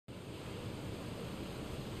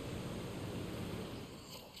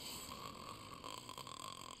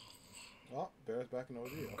Oh, Bear's back in OG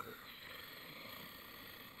outfit.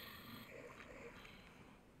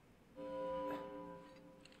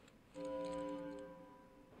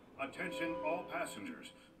 Attention all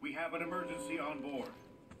passengers. We have an emergency on board.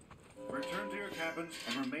 Return to your cabins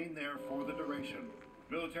and remain there for the duration.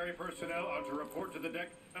 Military personnel are to report to the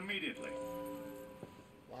deck immediately.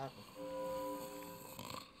 What happened?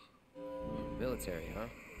 Military, huh?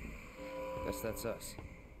 Guess that's us.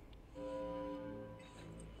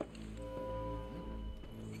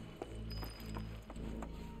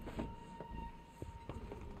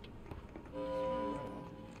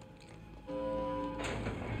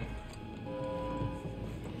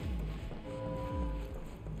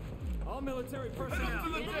 All military personnel.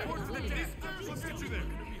 Report to the deck. We'll get you there.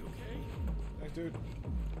 Thanks, dude.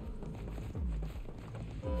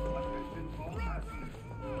 Attention all passengers.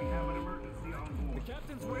 We have an emergency on board. The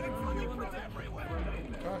captain's waiting for you on the deck.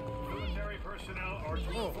 Okay. Military personnel are to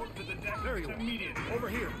report to the deck There you are. immediately. Over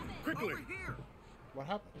here, quickly. What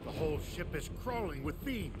happened? The whole ship is crawling with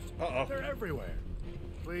thieves. Uh-oh. They're everywhere.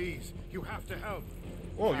 Please, you have to help.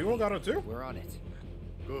 Whoa, you all got it too? We're on it.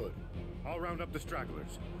 Good. I'll round up the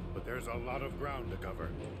stragglers, but there's a lot of ground to cover.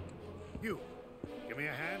 You, give me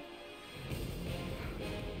a hand.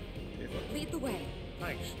 Lead the way.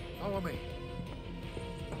 Thanks. Follow me.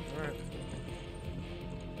 All right.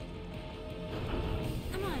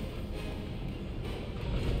 Come on.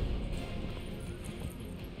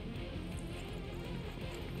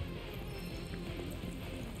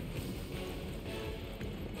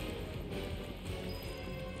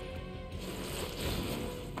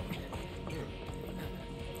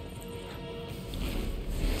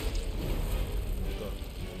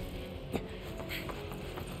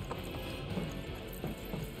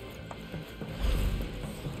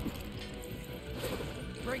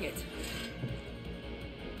 Bring it.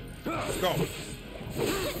 Let's go.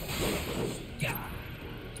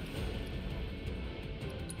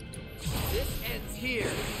 This ends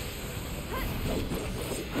here.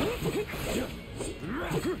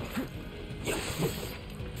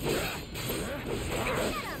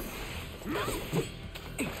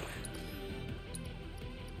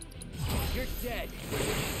 You're dead.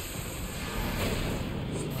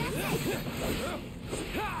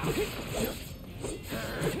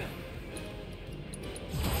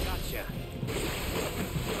 Gotcha.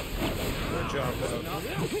 Good job, bro.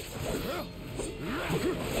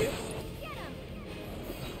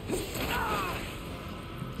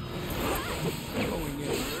 Going in.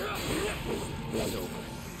 It's over.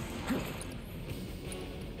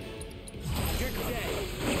 You're dead.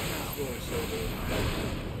 Doing so good.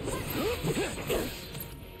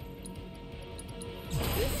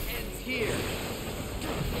 This ends here.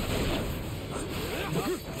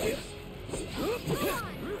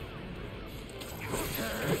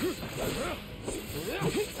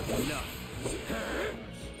 Enough.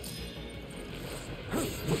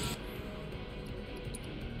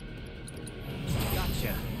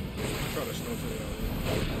 Gotcha. Try to snow it.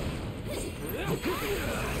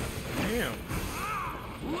 Damn.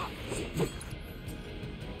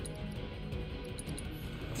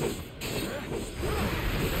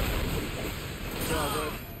 Good job,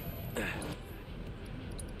 bud.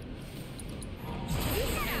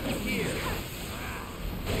 This ends here.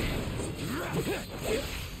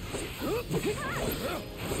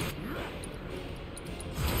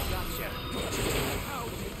 Gotcha.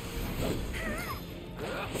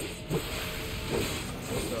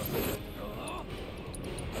 Good stuff.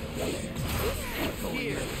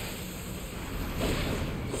 Here.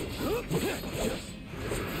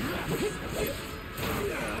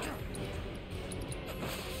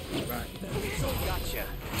 Back. Gotcha.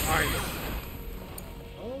 Alright.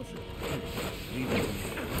 Oh shit. Leave it to me.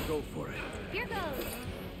 Go for it. Here goes.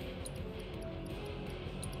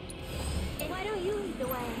 Why don't you lead the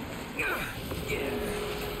way?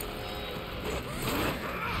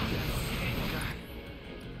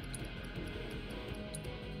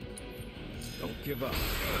 Don't give up.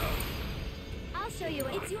 I'll show you.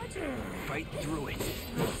 It's your turn. Fight through it.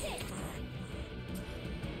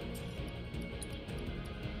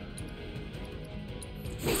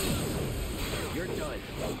 You're done.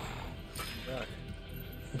 Back.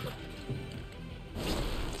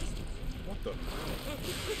 What the?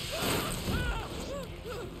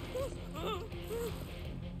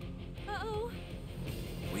 Uh-oh.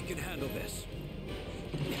 We can handle this.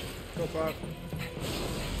 Go, Bob.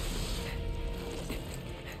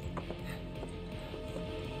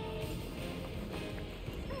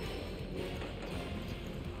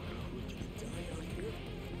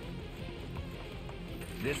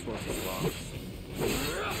 This won't take long.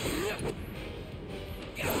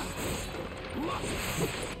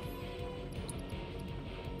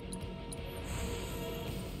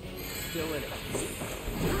 Still in it.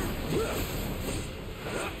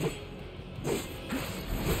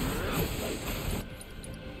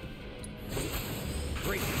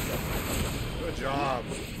 Brace yourself. Good job.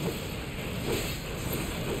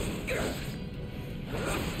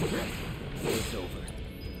 It's over.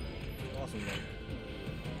 Awesome, man.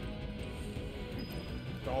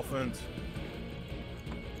 Dolphins.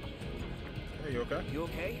 Hey, you okay? You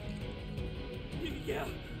okay? Yeah.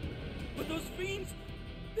 But those fiends,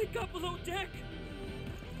 they got below deck.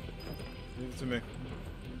 Leave it to me.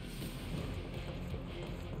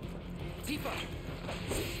 Tifa!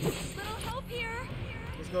 Little help here.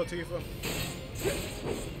 Let's go, Tifa.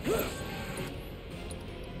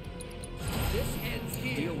 This ends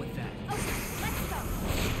here. Deal with that. Okay, let's go.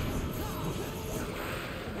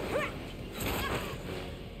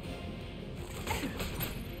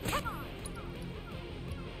 Come on.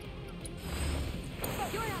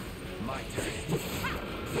 You're up. My turn.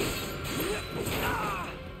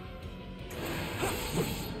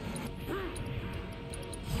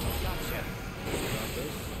 Gotcha.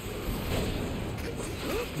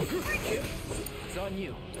 It's on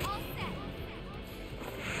you. All set.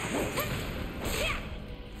 Yeah.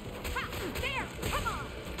 Ha, there. Come on.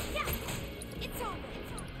 Yeah. It's over.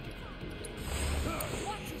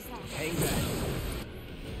 Watch yourself. Hang back.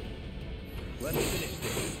 Let's finish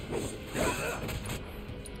this.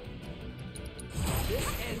 This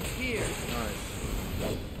ends here. Nice.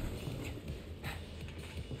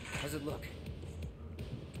 How's it look?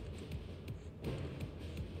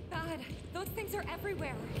 God, those things are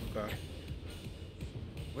everywhere. Okay.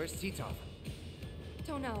 Where's Titov?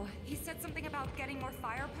 Don't know. He said something about getting more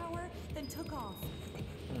firepower, then took off.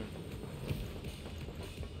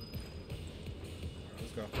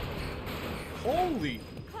 Let's go. Holy!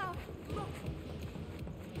 Cloud, look.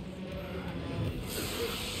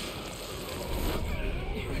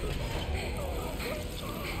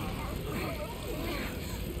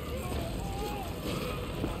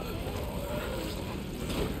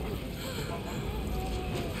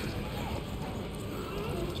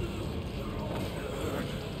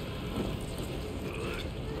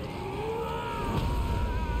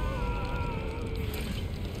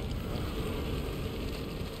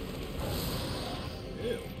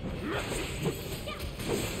 Ew.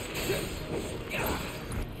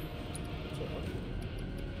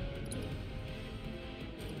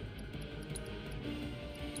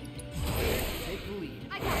 Take the lead.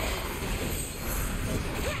 I got it.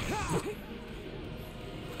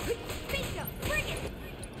 Bingo, bring it.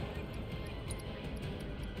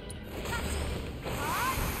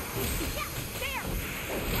 Gotcha. Yeah, there.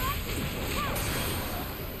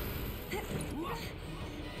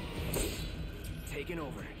 Taking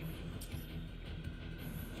over.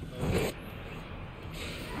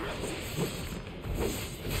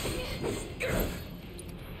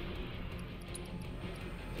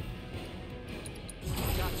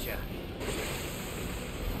 Gotcha.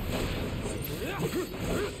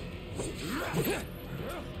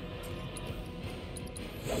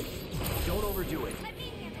 Don't overdo it. Let me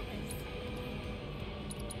handle this.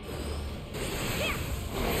 Here.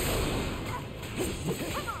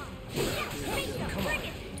 Come on. Yeah, bingo, bring it.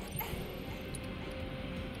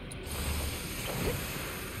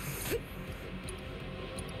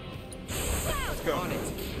 Let's go. On it.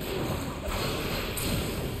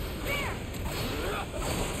 There.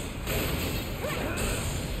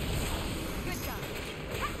 Good job.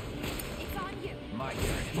 It's on you. My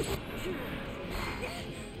turn.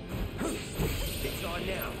 It's on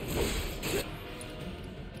now.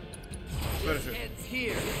 Finish it. Ends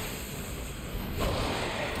here.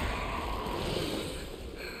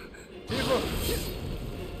 Tifa!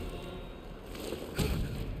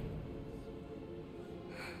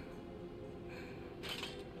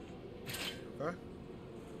 Okay.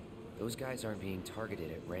 Those guys aren't being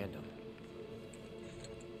targeted at random.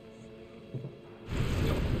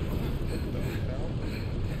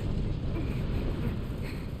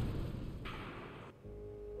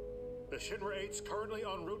 The Shinra 8's currently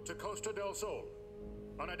en route to Costa del Sol.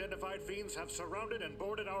 Unidentified fiends have surrounded and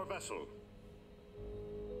boarded our vessel.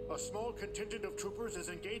 A small contingent of troopers is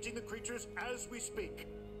engaging the creatures as we speak.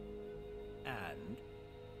 And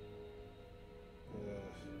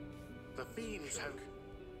The fiends have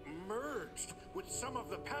merged with some of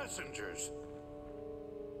the passengers.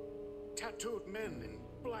 Tattooed men in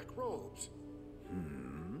black robes.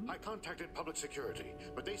 I contacted public security,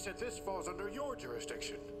 but they said this falls under your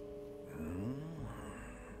jurisdiction.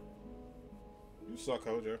 You suck,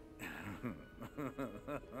 Hojo.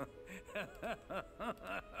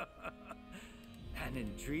 An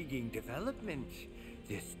intriguing development,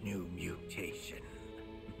 this new mutation.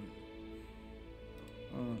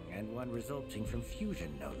 And one resulting from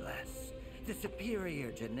fusion, no less. The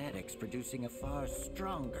superior genetics producing a far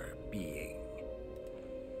stronger being.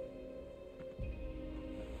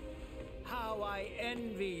 How I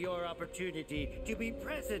envy your opportunity to be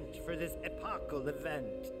present for this epochal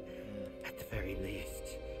event. At the very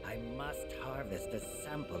least, I must harvest a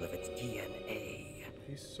sample of its DNA.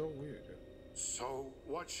 He's so weird. So,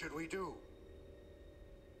 what should we do?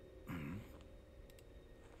 I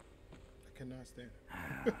cannot stand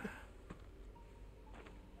it.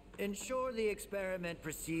 Ensure the experiment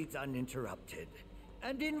proceeds uninterrupted.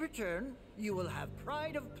 And in return, you will have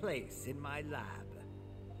pride of place in my lab.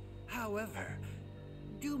 However,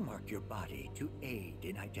 do mark your body to aid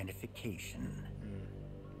in identification.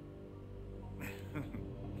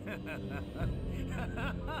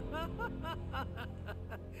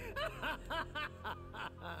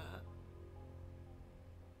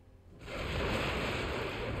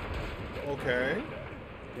 Okay.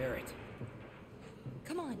 Barrett.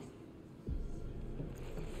 Come on.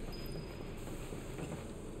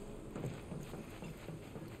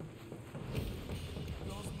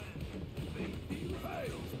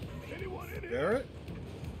 Barrett?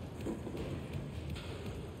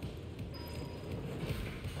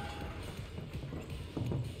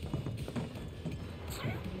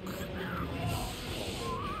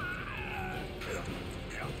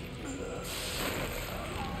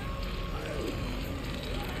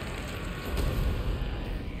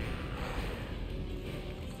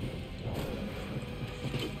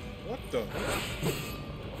 What the?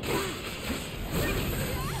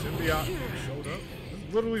 Symbiote showed up. This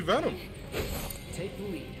is literally Venom. Take the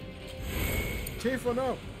lead. Tifa,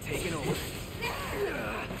 no. Taking over.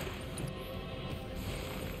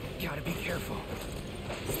 Gotta be careful.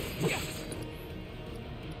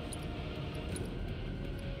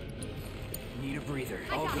 Need a breather.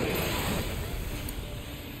 All good.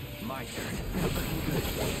 My turn. Looking good.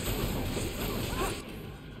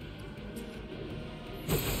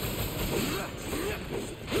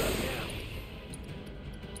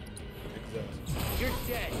 Exactly. You're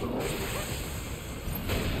dead.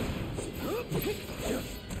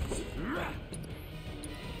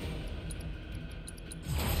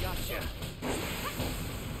 Gotcha.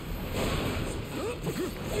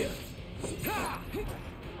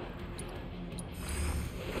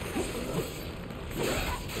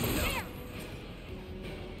 There.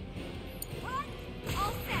 What?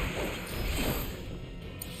 All set.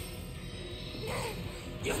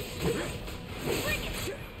 Bring it.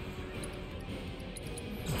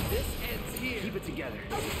 This ends here. Keep it together.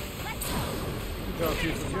 Let's go. Good job,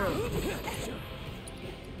 Tifa. Yeah.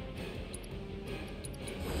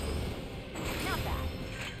 Not bad,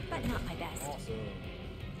 but not my best. Awesome.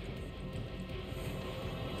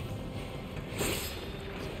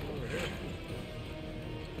 Over here.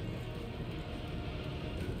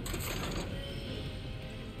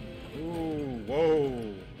 Ooh,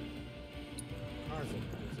 whoa. Eyes on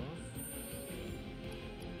this, huh?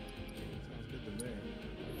 Sounds good to me.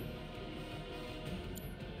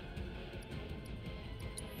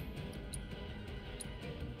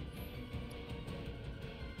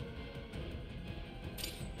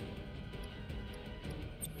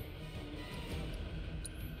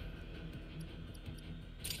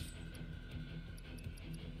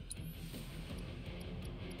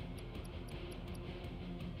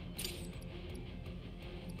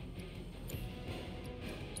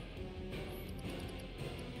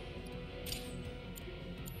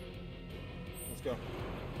 Let's go.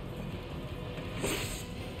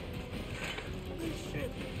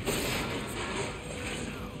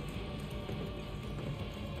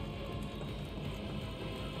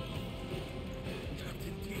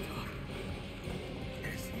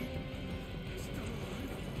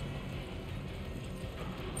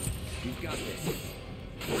 You've got this.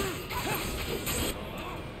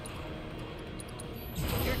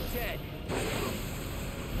 You're dead.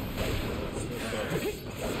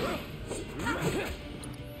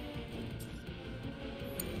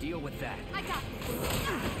 Deal with that. I got this.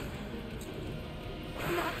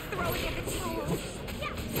 Not throwing at the tools.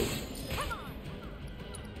 Yeah. Come on.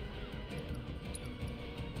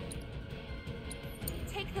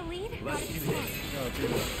 Take the lead. Let's do this. No,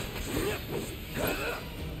 Tifa.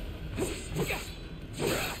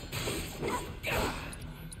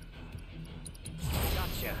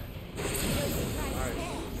 Gotcha.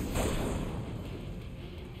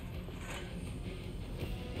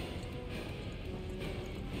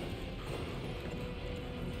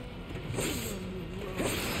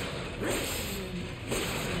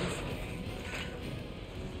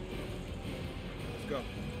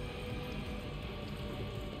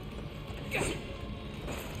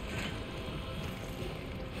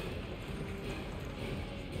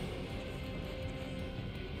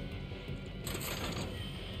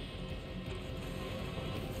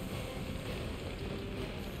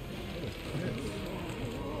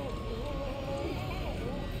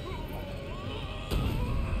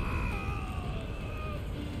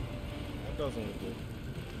 doesn't look good.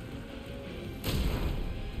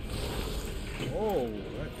 Oh,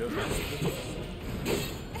 that doesn't look good.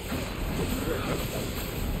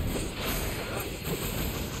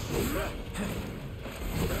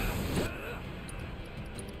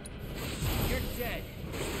 You're dead.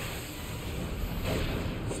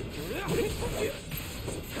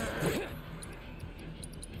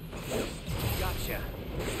 Gotcha.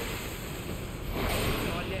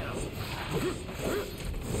 Come on now.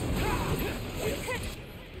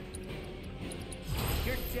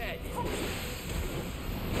 You're dead.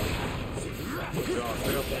 Josh,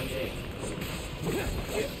 stay up on me.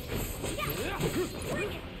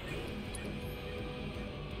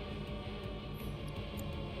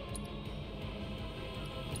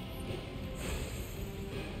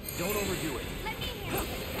 Don't overdo it. Let me handle it.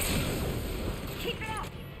 Keep it up.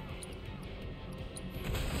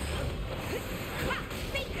 Ha!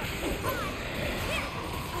 Bingo! Come on! Here!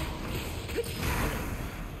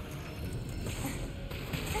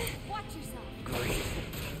 Watch yourself.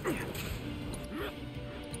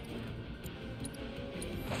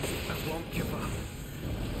 I won't give up.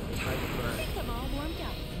 Time to I burn. think I'm all warmed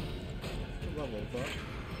up. Level up.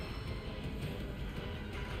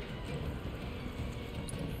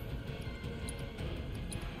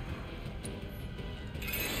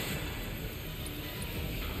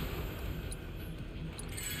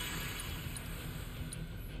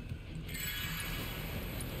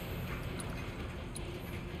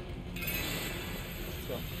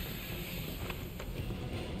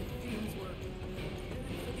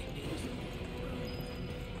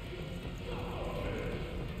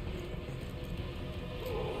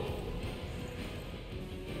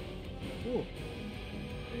 Ooh.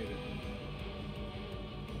 Made it.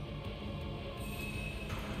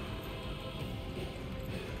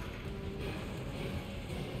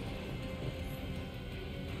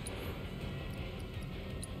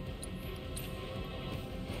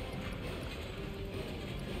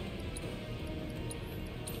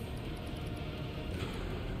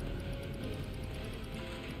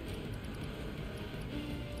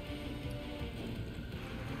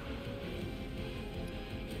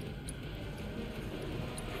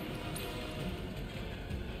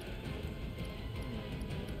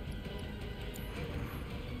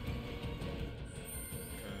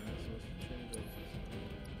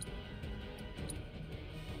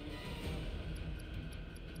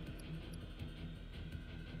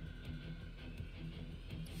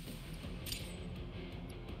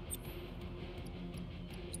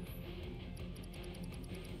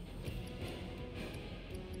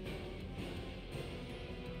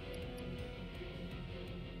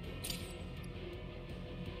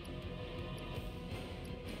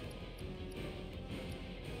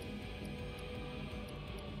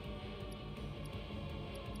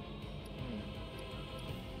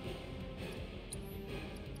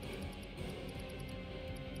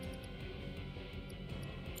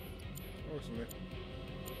 Works for me.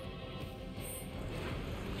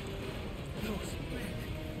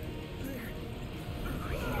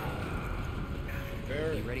 Be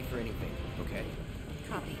Very. ready for anything, okay?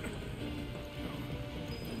 Copy.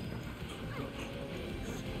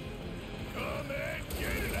 Come and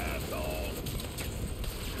get it, asshole!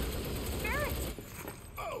 Barrett!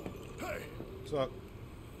 Oh, hey! What's up?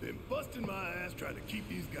 Been busting my ass trying to keep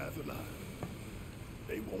these guys alive.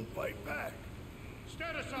 They won't fight back.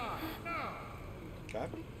 Stand aside, now!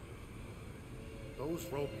 Copy? Those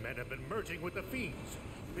rogue men have been merging with the fiends,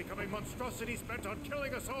 becoming monstrosities bent on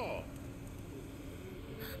killing us all.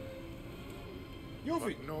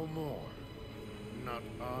 Yuffie! But no more. Not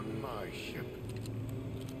on my ship.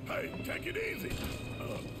 Hey, take it easy.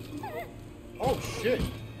 Oh shit!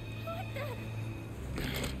 What the?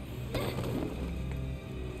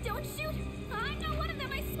 Don't shoot! I'm not one of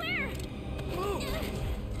them, I swear! Holy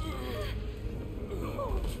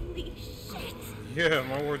shit! Yeah,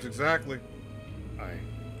 my words exactly. I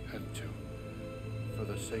had to. For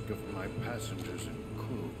the sake of my passengers and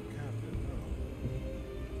crew. Captain,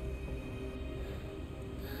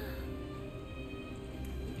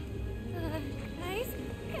 Guys?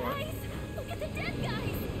 Guys! Look at the dead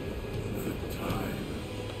guys! The time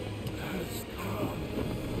has come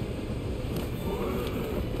for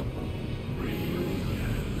the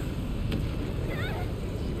reunion.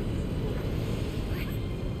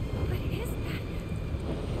 What is that?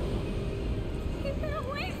 Keep it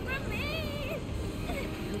away from me! no.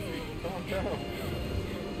 Calm down.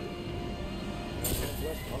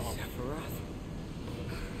 Sephiroth?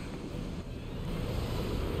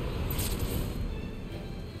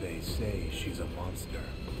 They say she's a monster.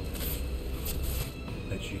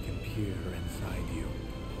 That she can peer inside you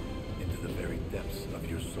and to the very depths of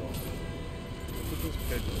your soul. Look at this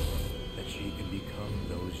pigeon. That she can become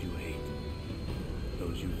those you hate,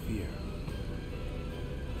 those you fear,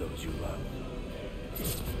 those you love.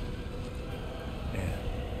 And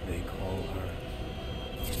they call her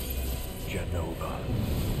Genova.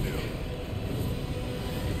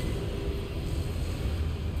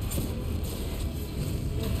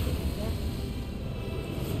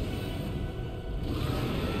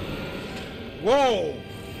 Whoa!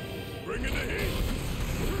 Bring in the heat.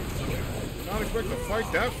 Not expect to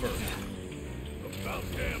fight that first. About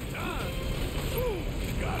damn time. Ooh,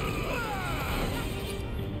 got it.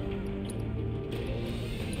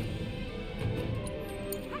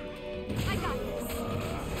 I got this.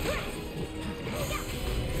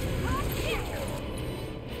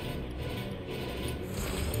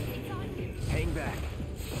 Hang back.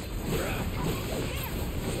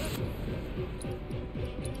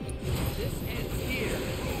 This ends here.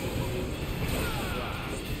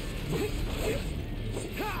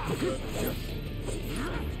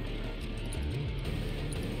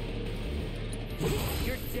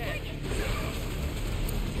 You're dead.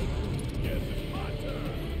 Yes, it's my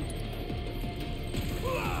turn.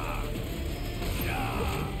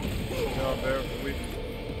 Good job there. We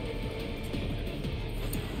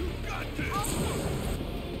You got this.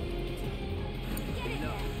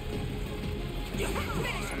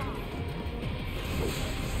 Finish him off.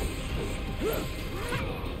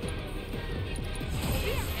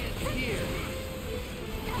 Here.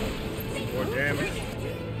 more damage.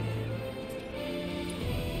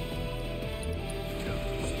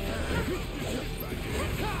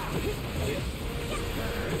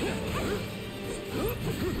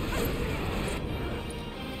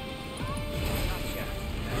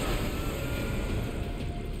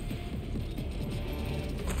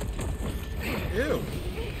 Ew.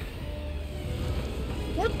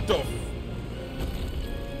 What the f-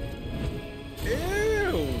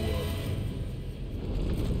 Ew.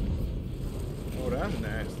 Oh, that's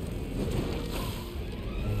nasty.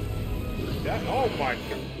 That, oh my god.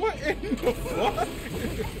 What in the fuck?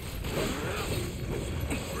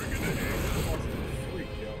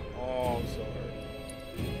 Freak, yo. Oh, I'm sorry.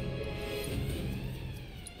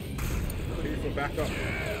 Keep it back up.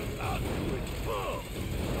 Yeah, I'll do it. Boom.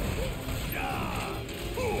 Yeah.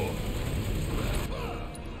 Boom.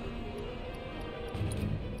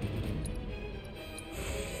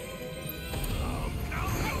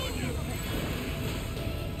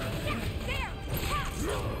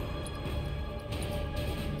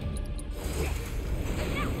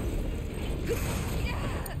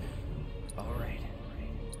 All right.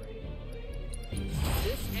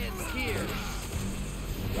 This ends here.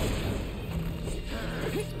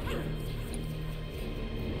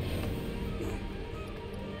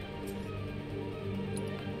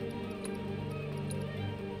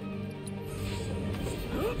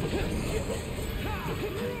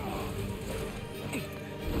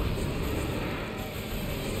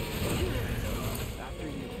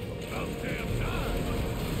 About damn time.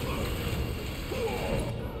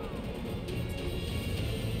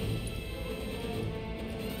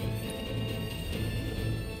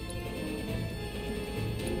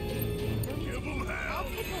 Give them hell.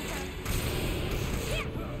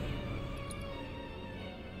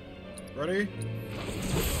 Ready?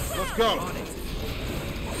 Let's go.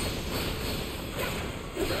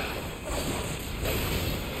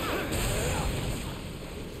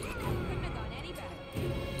 Couldn't have gone any better.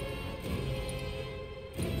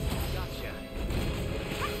 Gotcha.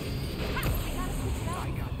 I gotta switch it up. I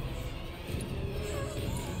got this.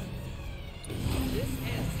 This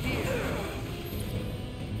ends here.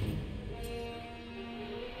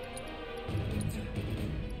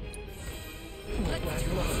 Let's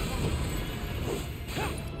do it.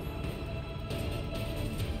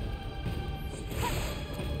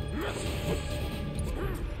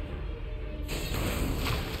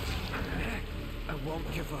 I won't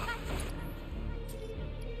give up.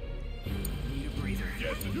 Need a breather.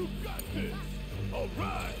 Yes, you got this. All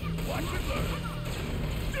right. Watch it learn.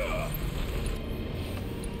 Yeah.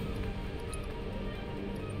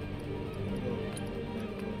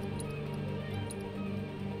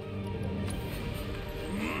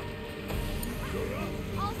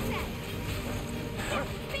 All set.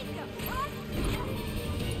 Bingo.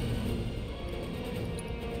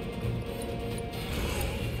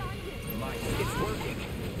 It's working.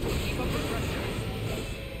 Keep up the pressure.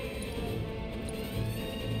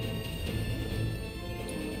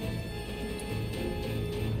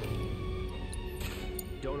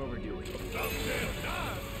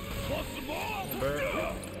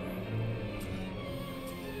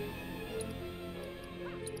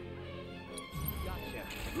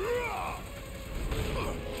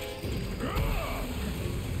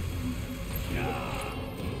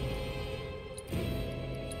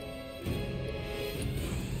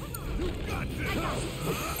 Oh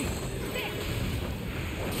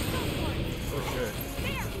shit.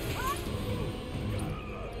 There! Up!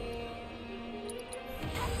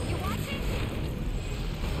 You watching?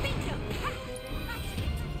 Bingo!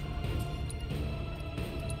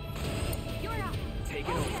 You're up! Take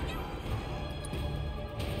it over.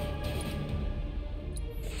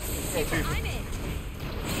 Oh, Jesus. I'm in!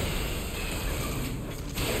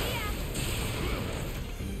 Yeah!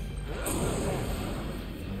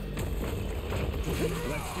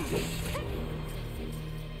 Let's do this.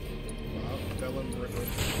 Tell him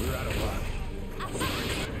We're out of luck.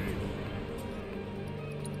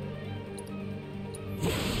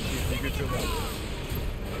 you get your luck.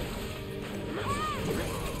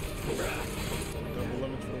 Double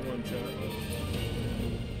lemons for one, chat.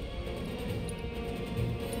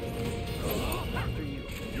 After you.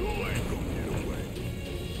 You ain't gonna get away.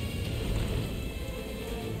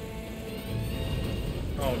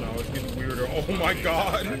 Oh no, it's getting weirder. Oh my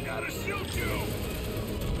god. I gotta shoot you.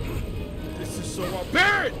 This is so wild.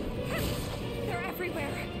 Barrett! They're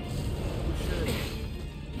everywhere!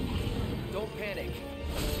 Don't panic.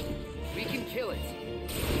 We can kill it.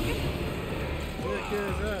 Where the heck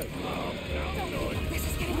is that? This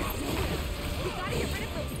is getting us nowhere! We gotta get rid of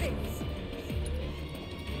those things!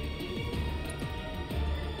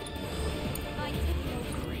 I'm taking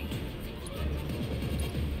over. Great.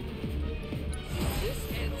 This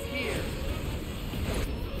ends here.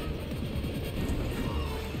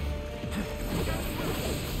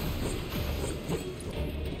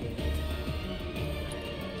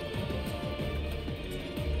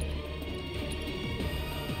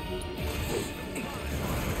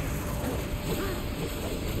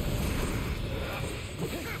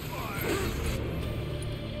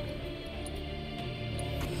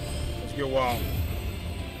 Let's get wild.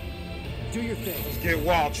 Do your thing. Let's get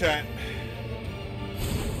wild, chat.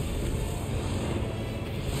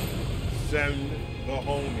 Send the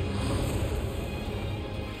homie.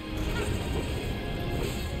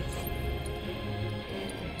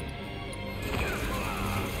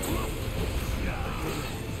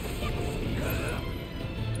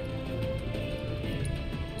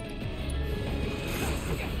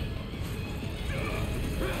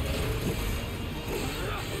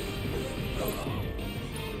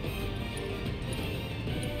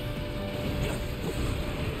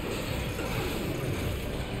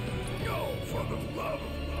 Yo, for the love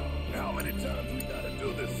of God. How many times we gotta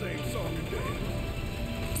do this same song and dance?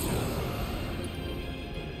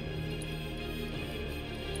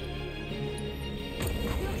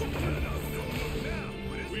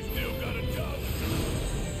 We still got a job.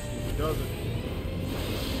 He doesn't.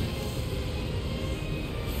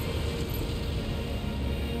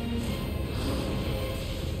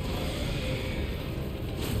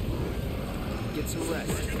 Get some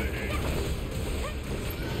rest.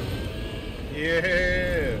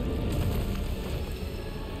 Yeah.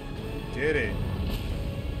 Did it.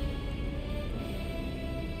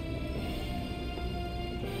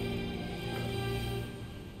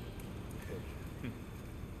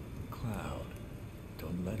 Cloud,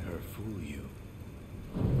 don't let her fool you.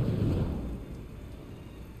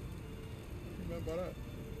 Remember that?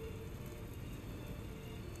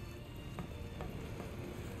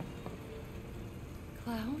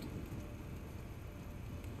 Cloud?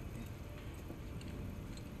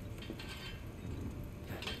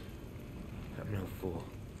 I'm no fool.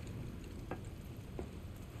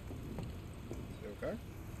 You okay?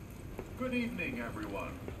 Good evening,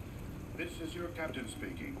 everyone. This is your captain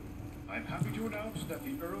speaking. I'm happy to announce that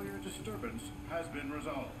the earlier disturbance has been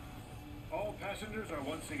resolved. All passengers are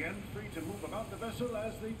once again free to move about the vessel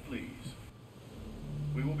as they please.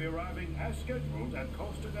 We will be arriving as scheduled at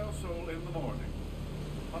Costa del Sol in the morning.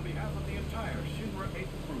 On behalf of the entire Shinra 8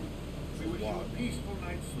 crew, we wish you a peaceful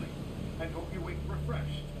night's sleep and hope you wake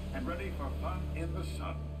refreshed and ready for fun in the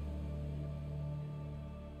sun.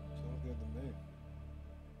 Sounds good to me.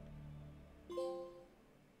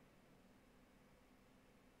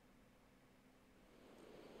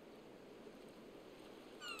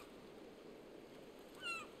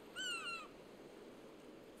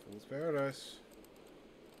 Fool's Paradise.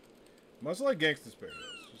 Much like Gangsta's Paradise,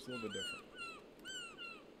 just a little bit different.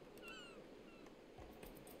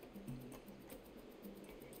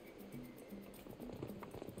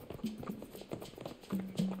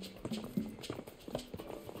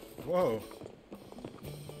 Whoa.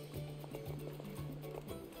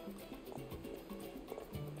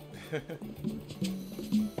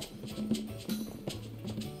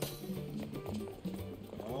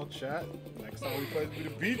 Oh, chat. Next time we play the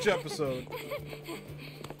beach episode.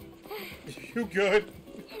 You good?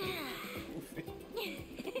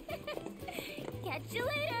 Catch you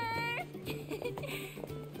later!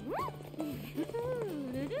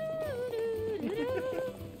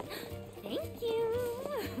 Thank you!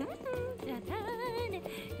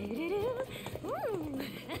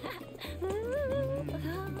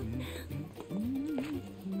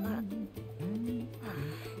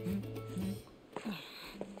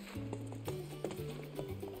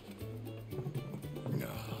 No.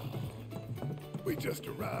 We just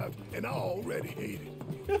arrived, and I already hate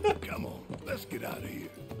it. Come on, let's get out of here.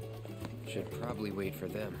 Should probably wait for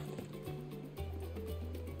them.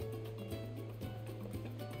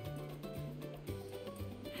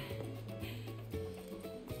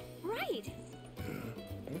 Right.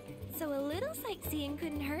 So a little sightseeing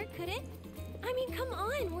couldn't hurt, could it? I mean, come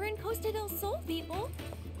on, we're in Costa del Sol, people.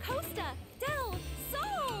 Costa del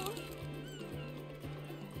Sol!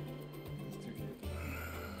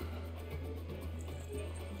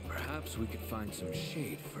 Perhaps we could find some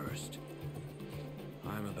shade first.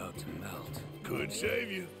 I'm about to melt. Could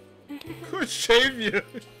shave you. Could shave you.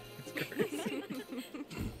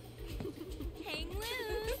 Hang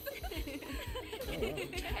loose!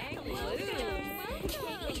 Hang loose!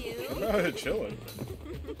 Thank you! I'm out here chilling.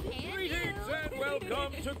 Greetings and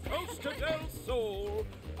welcome to Costa del Sol.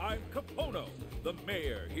 I'm Capono, the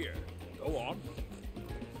mayor here. Go on.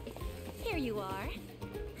 Here you are.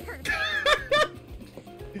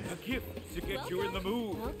 A gift to get you in the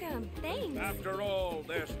mood. Welcome. Thanks. After all,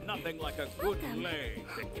 there's nothing like a good lay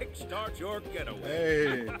to kickstart your getaway.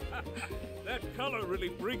 Hey. That color really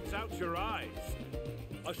brings out your eyes.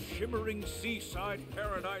 A shimmering seaside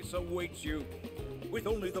paradise awaits you, with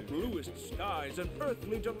only the bluest skies and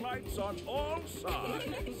earthly delights on all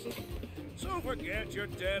sides. So forget your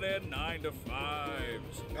dead-end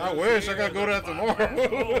 9-to-5s. I wish I gotta go there tomorrow.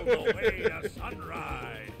 All the way to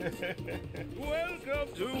sunrise.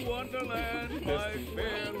 Welcome to Wonderland, my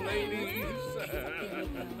fair ladies.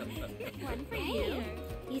 One for you.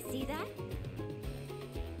 You see that?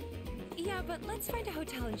 Yeah, but let's find a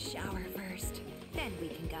hotel and shower first. Then we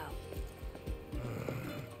can go.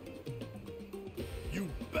 You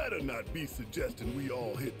better not be suggesting we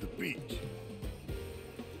all hit the beach.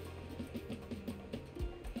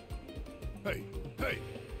 Hey,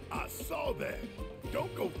 I saw that.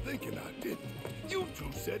 Don't go thinking I didn't. You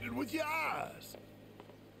two said it with your eyes.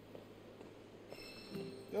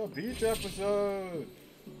 The beach episode.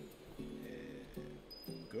 Yeah.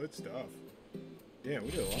 Good stuff. Damn,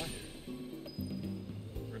 we did a lot here.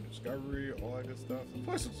 We're in Discovery, all that good stuff. This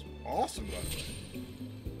place is awesome, by the way.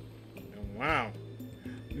 And wow.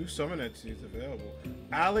 New summon entities available.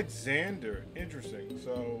 Alexander. Interesting.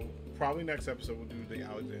 So, probably next episode we'll do the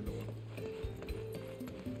Alexander one.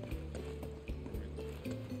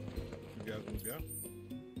 You guys want to go?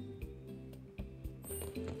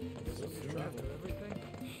 Everything?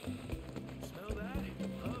 Smell that?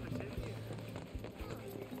 Love is in here.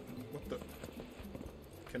 What the?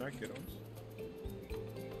 Can I get them?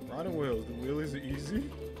 Riding wheels. The wheelies are easy?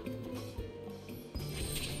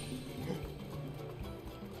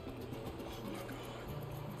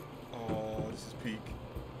 Oh, this is peak.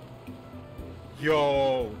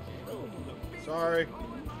 Yo! Sorry.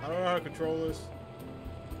 I don't know how to control this.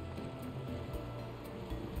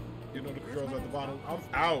 You know the controls at the bottom. I'm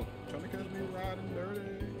out. Trying to catch me riding dirty.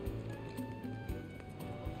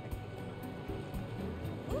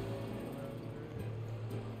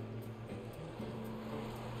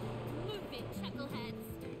 Move it, chuckleheads.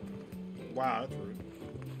 Wow, that's rude.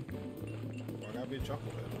 Why gotta be a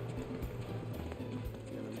chucklehead?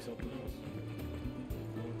 Can it be something else?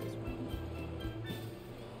 I want this one.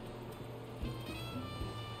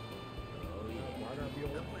 Oh yeah, why gotta be a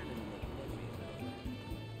white?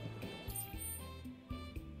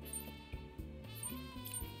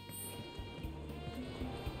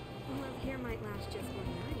 Love here might last just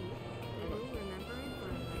one night. But we'll remember it for a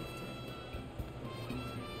lifetime.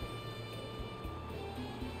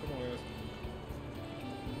 Come on, guys.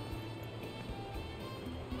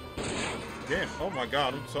 Damn, oh my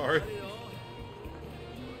god, I'm sorry. I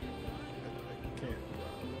can't.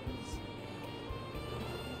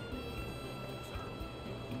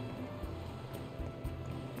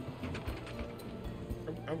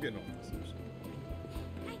 I'm getting off this.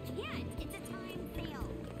 I can't. It's a time sale.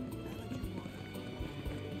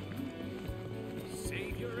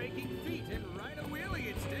 Save your aching feet and ride a wheelie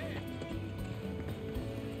instead.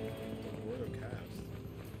 Word of cast.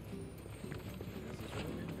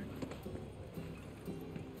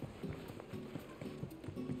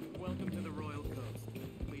 Welcome to the Royal Coast.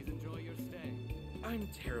 Please enjoy your stay. I'm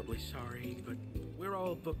terribly sorry, but we're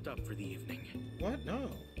all booked up for the evening. What?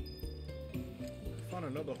 No. Find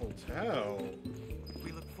another hotel.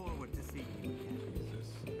 We look forward to seeing you again.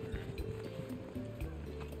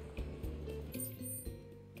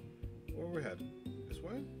 where we're headed? This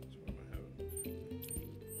way? This way am I headed?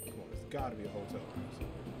 Come on, there's gotta be a hotel around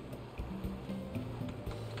somewhere.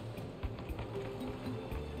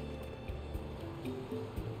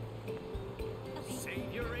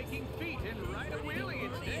 Save your aching feet and ride a wheelie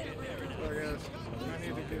instead. So I guess I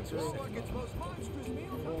need to get through. I'm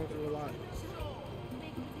going through a lot.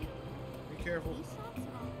 Be careful.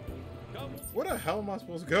 Where the hell am I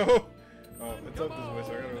supposed to go? Oh, it's up this way,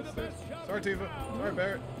 so I gotta go upstairs. Sorry, Tifa. Sorry,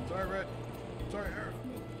 Barrett. Sorry, Red. Sorry, Aaron.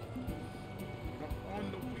 I'm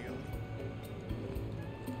on the wheel.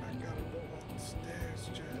 I gotta go upstairs,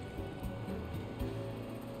 Chad.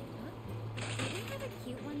 Do you have a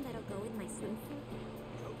cute one that'll go with my swimsuit?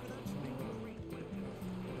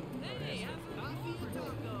 Hey, have coffee or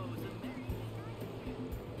tacos?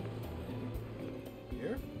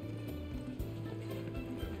 Here?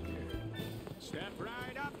 Step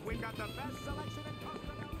right up. We got the best selection in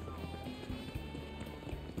Costa del Sol.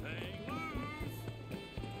 Hang loose.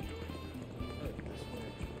 Right, this way.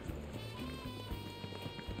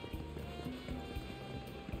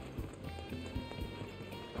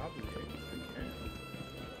 Rob the gate if I can.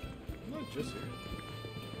 I'm not just here.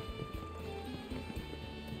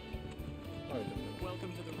 Probably different.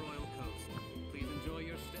 Welcome to the Royal Coast. Please enjoy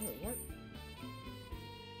your stay. Oh, what?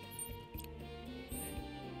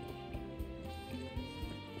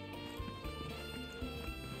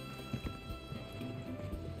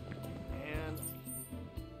 And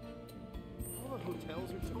all the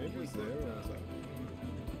hotels are So maybe it's there or is that?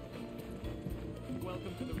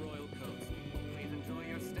 Welcome to the Royal Coast. Please enjoy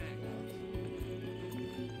your stay.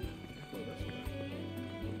 Oh, that's right.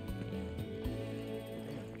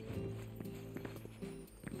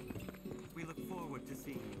 We look forward to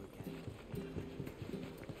seeing you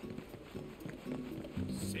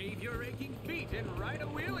again. Save your aching feet and ride a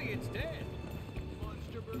wheelie instead.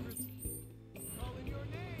 Monster Burgers. Calling your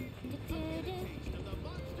name. Taste of the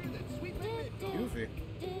monster that sweetly Goofy.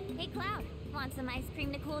 Hey, Cloud. Want some ice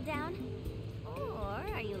cream to cool down? Or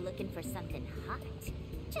are you looking for something hot?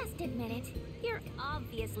 Just admit it. You're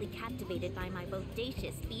obviously captivated by my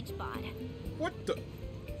bodacious beach bod. What the?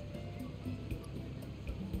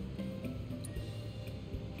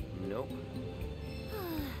 Nope.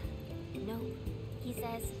 Nope. He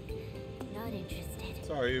says, not interested.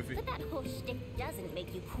 Sorry, Yuffie. But that whole shtick doesn't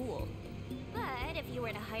make you cool. But if you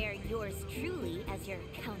were to hire yours truly as your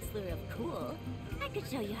counselor of cool, I could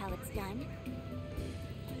show you how it's done.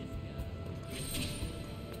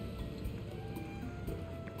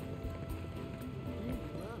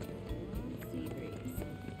 Sea breeze.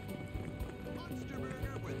 Monster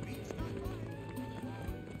Burger with beach nut bun.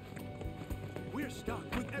 We're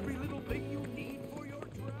stocked with every little thing you need for your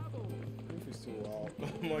travels. Goofy's too loud.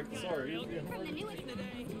 I'm like, sorry, Yuffie. From the newest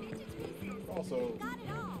Also, got it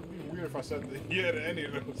all. it'd be weird if I said yeah to any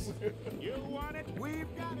of those. You want it? We've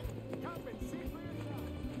got it. Come and see for yourself.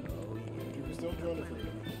 You can still join the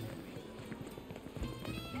freedom.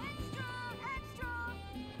 Extra! Extra!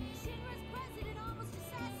 Shinra's president almost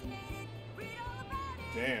assassinated. Read all about it.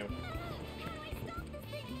 Damn. How do I stop this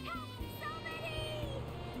thing? Help! Somebody!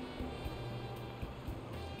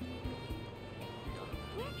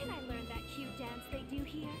 Where can I learn that cute dance they do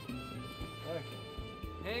here? Hey.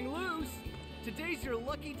 Hang loose! Today's your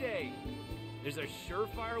lucky day. There's a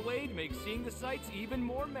surefire way to make seeing the sights even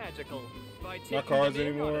more magical. By taking Not cars them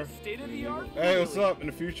in on anymore. a state-of-the-art Hey, what's wheelie. up? In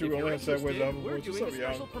the future, If we you're only have segways interested, on we're boards. What's doing up, a y'all?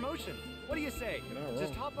 special promotion. What do you say? You're not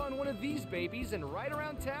Just wrong. hop on one of these babies and ride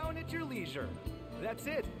around town at your leisure. That's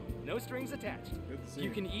it. No strings attached. Good to see You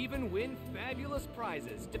you. can even win fabulous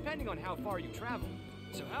prizes, depending on how far you travel.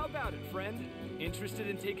 So how about it, friend? Interested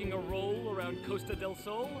in taking a roll around Costa del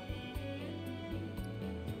Sol?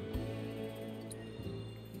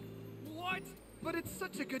 What? But it's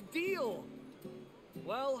such a good deal!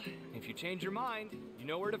 Well, if you change your mind, you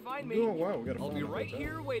know where to find me. Doing well. We gotta I'll find be a right hotel.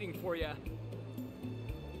 here waiting for you.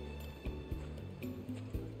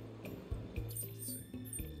 Let's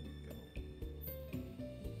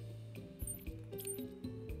see.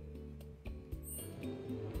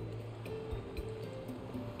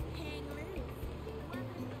 Hang loose.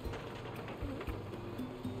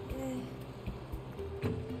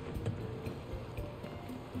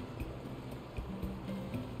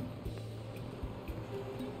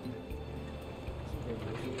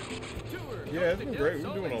 Yeah, it's been great. We've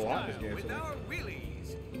been doing a lot this game with today. our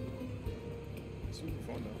wheelies. It's super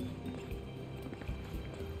fun though.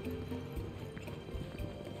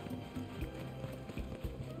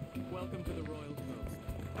 Welcome to the Royal Coast.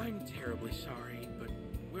 I'm terribly sorry, but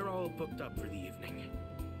we're all booked up for the evening.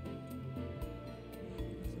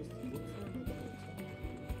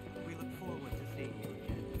 We look forward to seeing you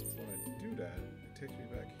again. When I do that, it takes me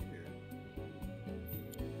back here.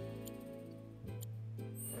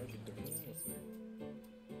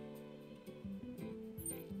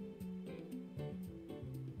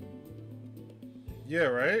 Yeah,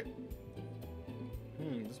 right?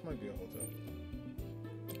 This might be a hotel.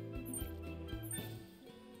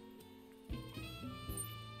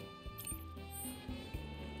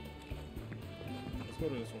 Let's go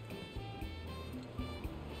to this one.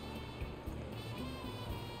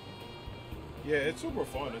 Yeah, it's super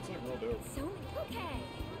fun. It's like real dope. So, okay.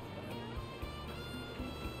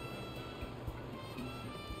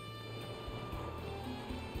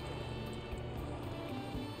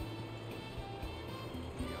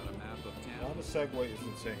 Now the segue is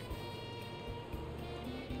insane.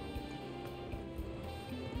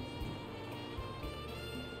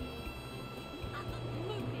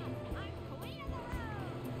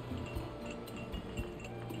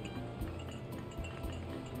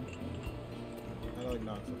 I like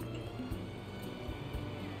nonsense.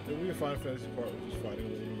 Maybe a Final Fantasy part was just fighting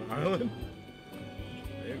alone on the island.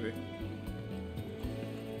 Maybe.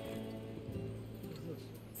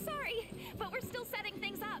 Sorry, but we're still setting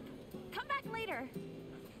things up. Come back later.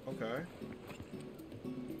 Okay.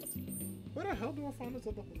 Where the hell do I find this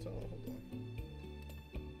at the hotel? Hold on.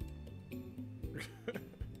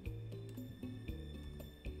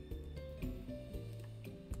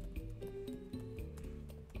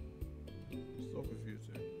 So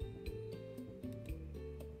confusing.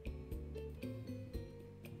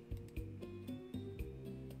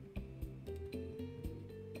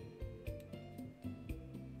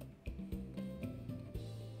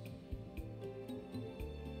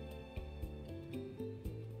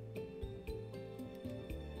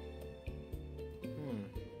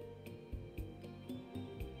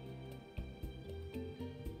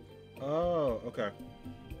 Oh, okay.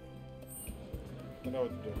 I know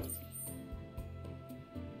what to do.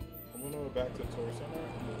 I'm gonna go back to the tour center.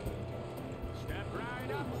 Step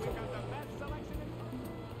right up. We got the best selection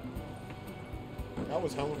in. That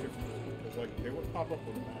was hella confusing because like they would pop up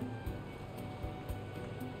with a map.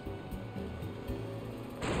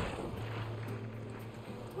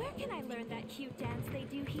 Where can I learn that cute dance they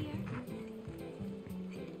do here?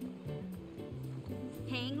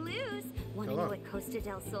 Hang loose. Want to know what Costa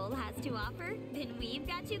del Sol has to offer? Then we've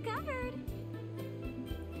got you covered.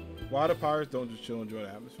 Why the pirates don't just chill and enjoy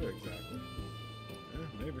the atmosphere? Exactly. Yeah,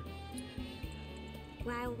 maybe.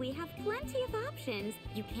 While we have plenty of options,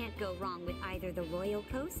 you can't go wrong with either the Royal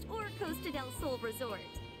Coast or Costa del Sol Resort.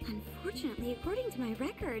 Unfortunately, according to my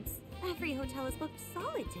records, every hotel is booked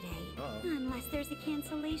solid today. Unless there's a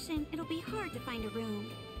cancellation, it'll be hard to find a room.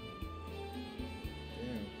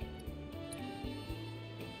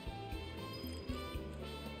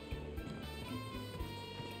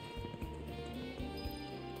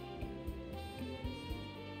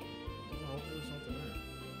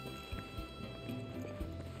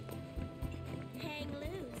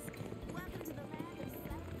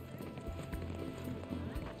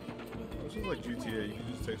 This is like GTA, you can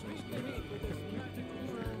just take some speed.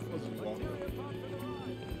 Let's just walk up.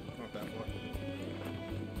 Not that far.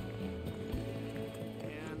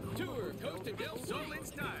 Tour Costa del Sol in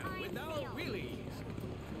style without wheelies.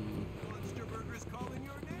 Monster Burger's calling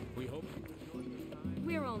your name. We hope.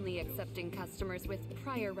 We're only accepting customers with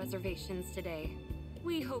prior reservations today.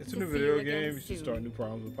 We hope It's to a new see video you again game, you should soon. start new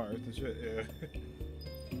problems with pirates and shit, yeah.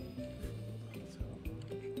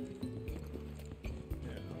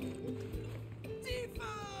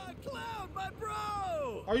 Cloud, my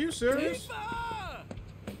bro! Are you serious? Tifa!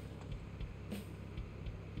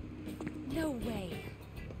 No way.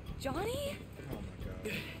 Johnny? Oh my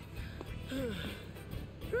god.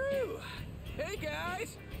 Whew. Hey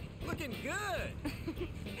guys! Looking good!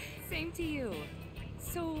 Same to you.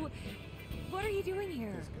 So, what are you doing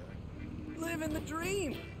here? Living the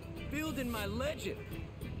dream! Building my legend!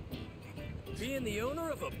 Being the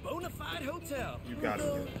owner of a bona fide hotel. You gotta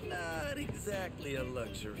Although do it. not exactly a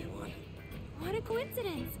luxury one. What a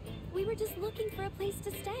coincidence. We were just looking for a place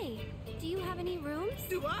to stay. Do you have any rooms?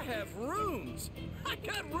 Do I have rooms? I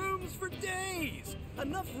got rooms for days!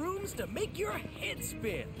 Enough rooms to make your head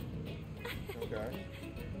spin! Okay.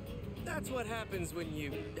 That's what happens when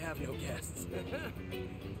you have no guests.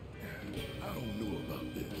 I don't know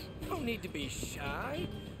about this. Don't need to be shy.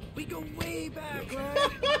 We go way back,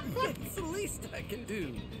 right? It's the least I can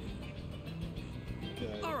do.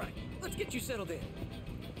 All right, let's get you settled in.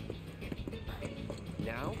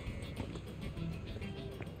 Now?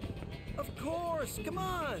 Of course, come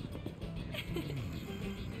on.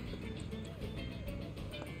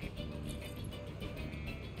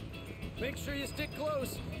 Make sure you stick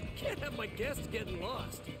close. Can't have my guests getting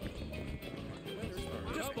lost.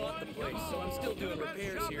 Just bought the place, so I'm still doing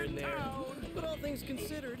repairs here and there. But all things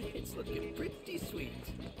considered, it's looking pretty sweet.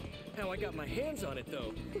 How I got my hands on it,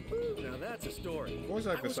 though. Now that's a story. Of course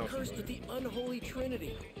I was cursed with the unholy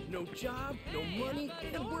trinity. No job, no money,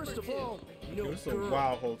 and worst of all, no girl.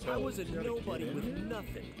 Wild hotel. I was a nobody with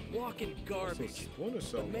nothing, walking garbage.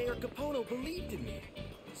 But Mayor Capono believed in me.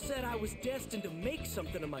 Said I was destined to make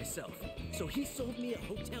something of myself. So he sold me a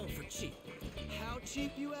hotel for cheap. How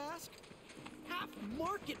cheap, you ask? Half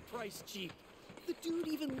market price cheap. The dude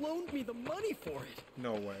even loaned me the money for it.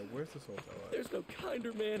 No way. Where's this hotel at? There's no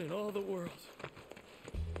kinder man in all the world.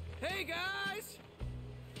 Hey, guys!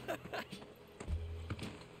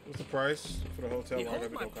 What's the price for the hotel?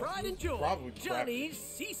 Behold my pride and joy. Probably Johnny's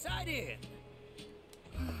Seaside Inn.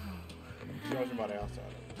 Judging by the outside.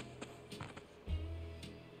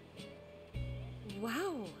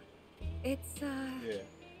 Wow. It's, Yeah.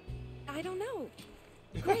 I don't know.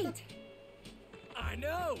 Great. I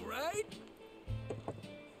know, right?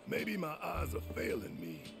 Maybe my eyes are failing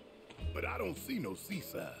me, but I don't see no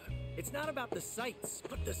seaside. It's not about the sights,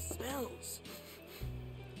 but the smells.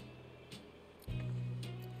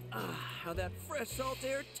 Ah, how that fresh salt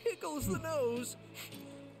air tickles the nose.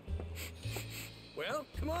 Well,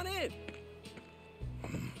 come on in.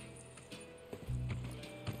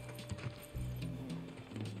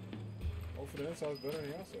 Hopefully the inside's better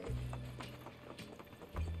than the outside.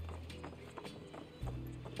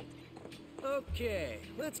 Okay,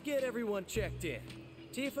 let's get everyone checked in.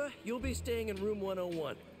 Tifa, you'll be staying in room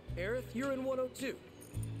 101. Aerith, you're in 102.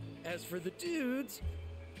 As for the dudes,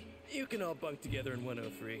 you can all bunk together in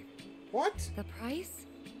 103. What? The price?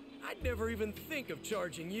 I'd never even think of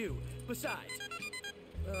charging you. Besides,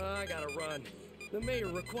 I gotta run. The mayor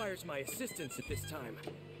requires my assistance at this time.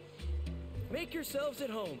 Make yourselves at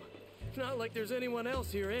home. Not like there's anyone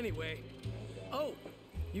else here anyway. Oh,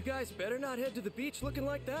 you guys better not head to the beach looking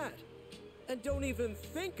like that. And don't even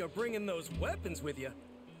think of bringing those weapons with you.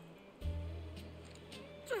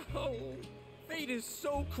 Oh, fate is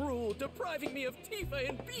so cruel, depriving me of Tifa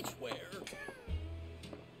and beachwear.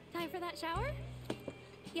 Time for that shower?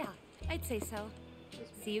 Yeah, I'd say so.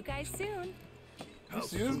 See you guys soon. You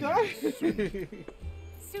see this guy?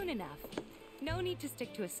 Soon enough. No need to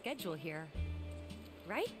stick to a schedule here.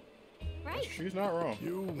 Right? Right? She's not wrong.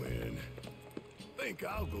 You win. Think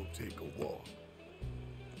I'll go take a walk.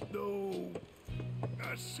 Though,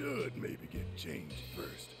 I should maybe get changed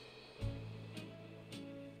first.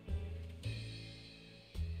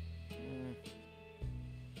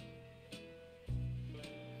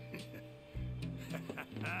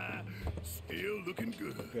 Still looking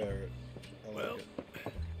good. Garrett. I like Well,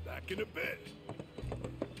 it. back in the bed.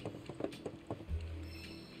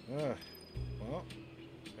 Well,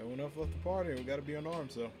 everyone else left the party. We gotta be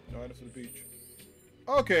unarmed, so no items for the beach.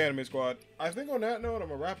 Okay, Anime Squad. I think on that note, I'm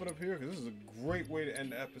gonna wrap it up here because this is a great way to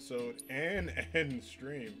end the episode and end the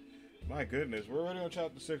stream. My goodness, we're already on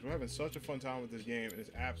chapter 6. We're having such a fun time with this game, and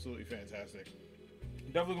it's absolutely fantastic.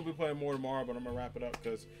 Definitely gonna be playing more tomorrow, but I'm gonna wrap it up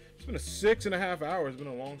because it's been a 6.5 hours. It's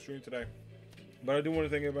been a long stream today. But I do want to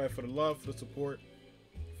thank everybody for the love, for the support,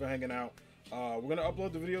 for hanging out. We're gonna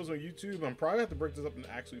upload the videos on YouTube. I'm probably have to break this up into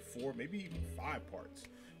actually 4, maybe even 5 parts.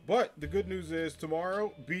 But the good news is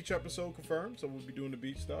tomorrow, beach episode confirmed. So we'll be doing the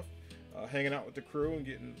beach stuff, hanging out with the crew and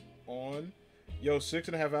getting on. Yo,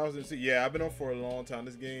 6.5 hours in. Yeah, I've been on for a long time.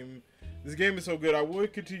 This game is so good. I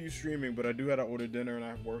would continue streaming, but I do have to order dinner and I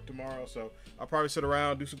have work tomorrow. So I'll probably sit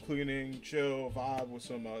around, do some cleaning, chill, vibe with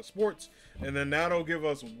some sports, and then that'll give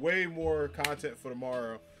us way more content for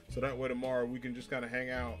tomorrow. So that way tomorrow we can just kind of hang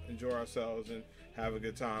out, enjoy ourselves, and have a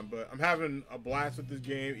good time. But I'm having a blast with this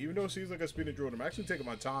game. Even though it seems like a speed and drill, I'm actually taking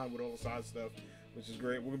my time with all the side stuff, which is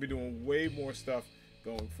great. We're going to be doing way more stuff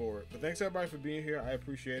going forward. But thanks everybody for being here. I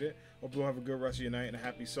appreciate it. Hope you'll have a good rest of your night and a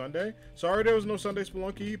happy Sunday. Sorry there was no Sunday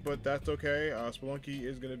Spelunky, but that's okay. Spelunky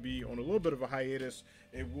is going to be on a little bit of a hiatus.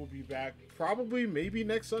 It will be back probably maybe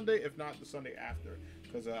next Sunday, if not the Sunday after,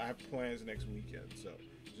 because I have plans next weekend. So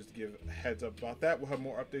just to give a heads up about that. We'll have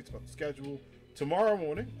more updates about the schedule tomorrow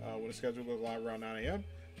morning when the schedule goes live around 9 a.m.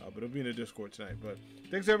 But it'll be in the Discord tonight. But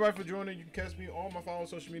thanks everybody for joining. You can catch me on my following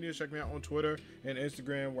social media. Check me out on Twitter and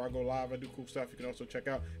Instagram where I go live. I do cool stuff. You can also check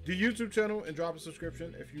out the YouTube channel and drop a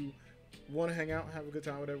subscription if you want to hang out and have a good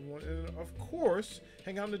time with everyone. And of course,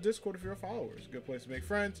 hang out in the Discord if you're a follower. It's a good place to make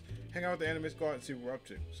friends, hang out with the Anime Squad, and see what we're up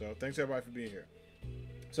to. So thanks everybody for being here.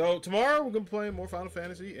 So tomorrow we're going to be playing more Final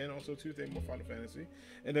Fantasy, and also Tuesday more Final Fantasy.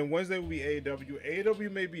 And then Wednesday will be AEW.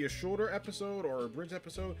 AEW may be a shorter episode or a bridge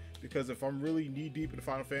episode, because if I'm really knee deep in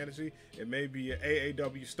Final Fantasy, it may be an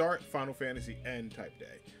AEW start, Final Fantasy end type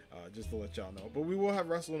day. just to let y'all know. But we will have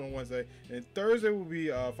wrestling on Wednesday, and Thursday will be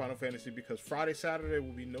Final Fantasy, because Friday, Saturday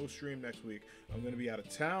will be no stream next week. I'm going to be out of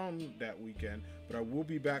town that weekend, but I will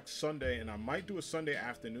be back Sunday, and I might do a Sunday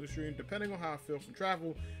afternoon stream depending on how I feel from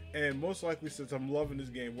travel. And most likely, since I'm loving this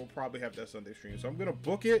game, we'll probably have that Sunday stream. So I'm going to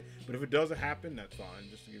book it, but if it doesn't happen, that's fine,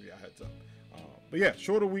 just to give you a heads up. But yeah,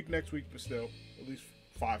 shorter week next week, but still at least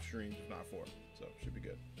 5 streams, if not 4. So should be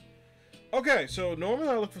good. Okay, so normally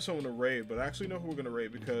I look for someone to raid, but I actually know who we're going to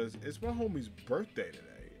raid because it's my homie's birthday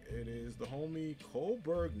today. It is the homie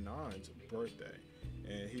Kohlberg9's birthday.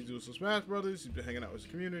 And he's doing some Smash Brothers. He's been hanging out with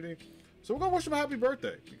his community. So we're going to wish him a happy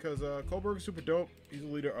birthday because Kohlberg is super dope. He's the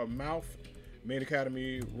leader of Mouth Main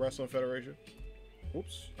Academy Wrestling Federation.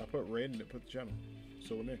 Oops, I put raid and it put the channel.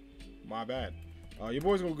 So with me. My bad. Your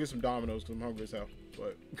boy's going to get some Dominoes because I'm hungry as hell.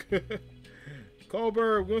 But... Kohlberg,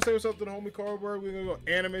 we're going to say what's up to the homie Kohlberg. We're going to go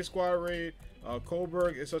Anime Squad raid.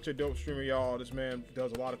 Kohlberg is such a dope streamer, y'all. This man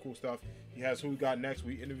does a lot of cool stuff. He has Who We Got Next.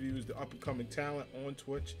 We interviews the up-and-coming talent on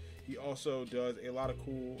Twitch. He also does a lot of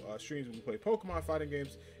cool streams where we play Pokemon fighting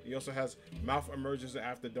games. He also has Mouth Emerges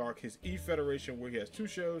After Dark, his E-Federation, where he has 2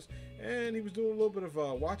 shows. And he was doing a little bit of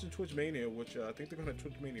watching Twitch Mania, which I think they're going to have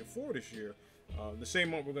Twitch Mania 4 this year. The same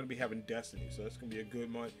month we're going to be having Destiny, so that's going to be a good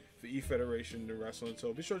month for E-Federation and wrestling.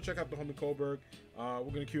 So be sure to check out the homie Kohlberg.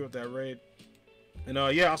 We're going to queue up that raid. And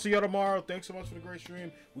yeah, I'll see y'all tomorrow. Thanks so much for the great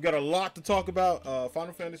stream. We got a lot to talk about.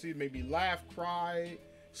 Final Fantasy, maybe laugh, cry,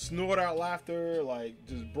 snort out laughter, like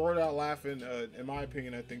just bored out laughing. In my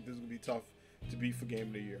opinion, I think this is going to be tough to beat for Game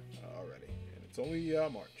of the Year already. And it's only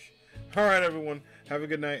March. All right, everyone. Have a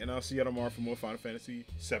good night, and I'll see y'all tomorrow for more Final Fantasy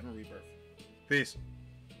VII Rebirth. Peace.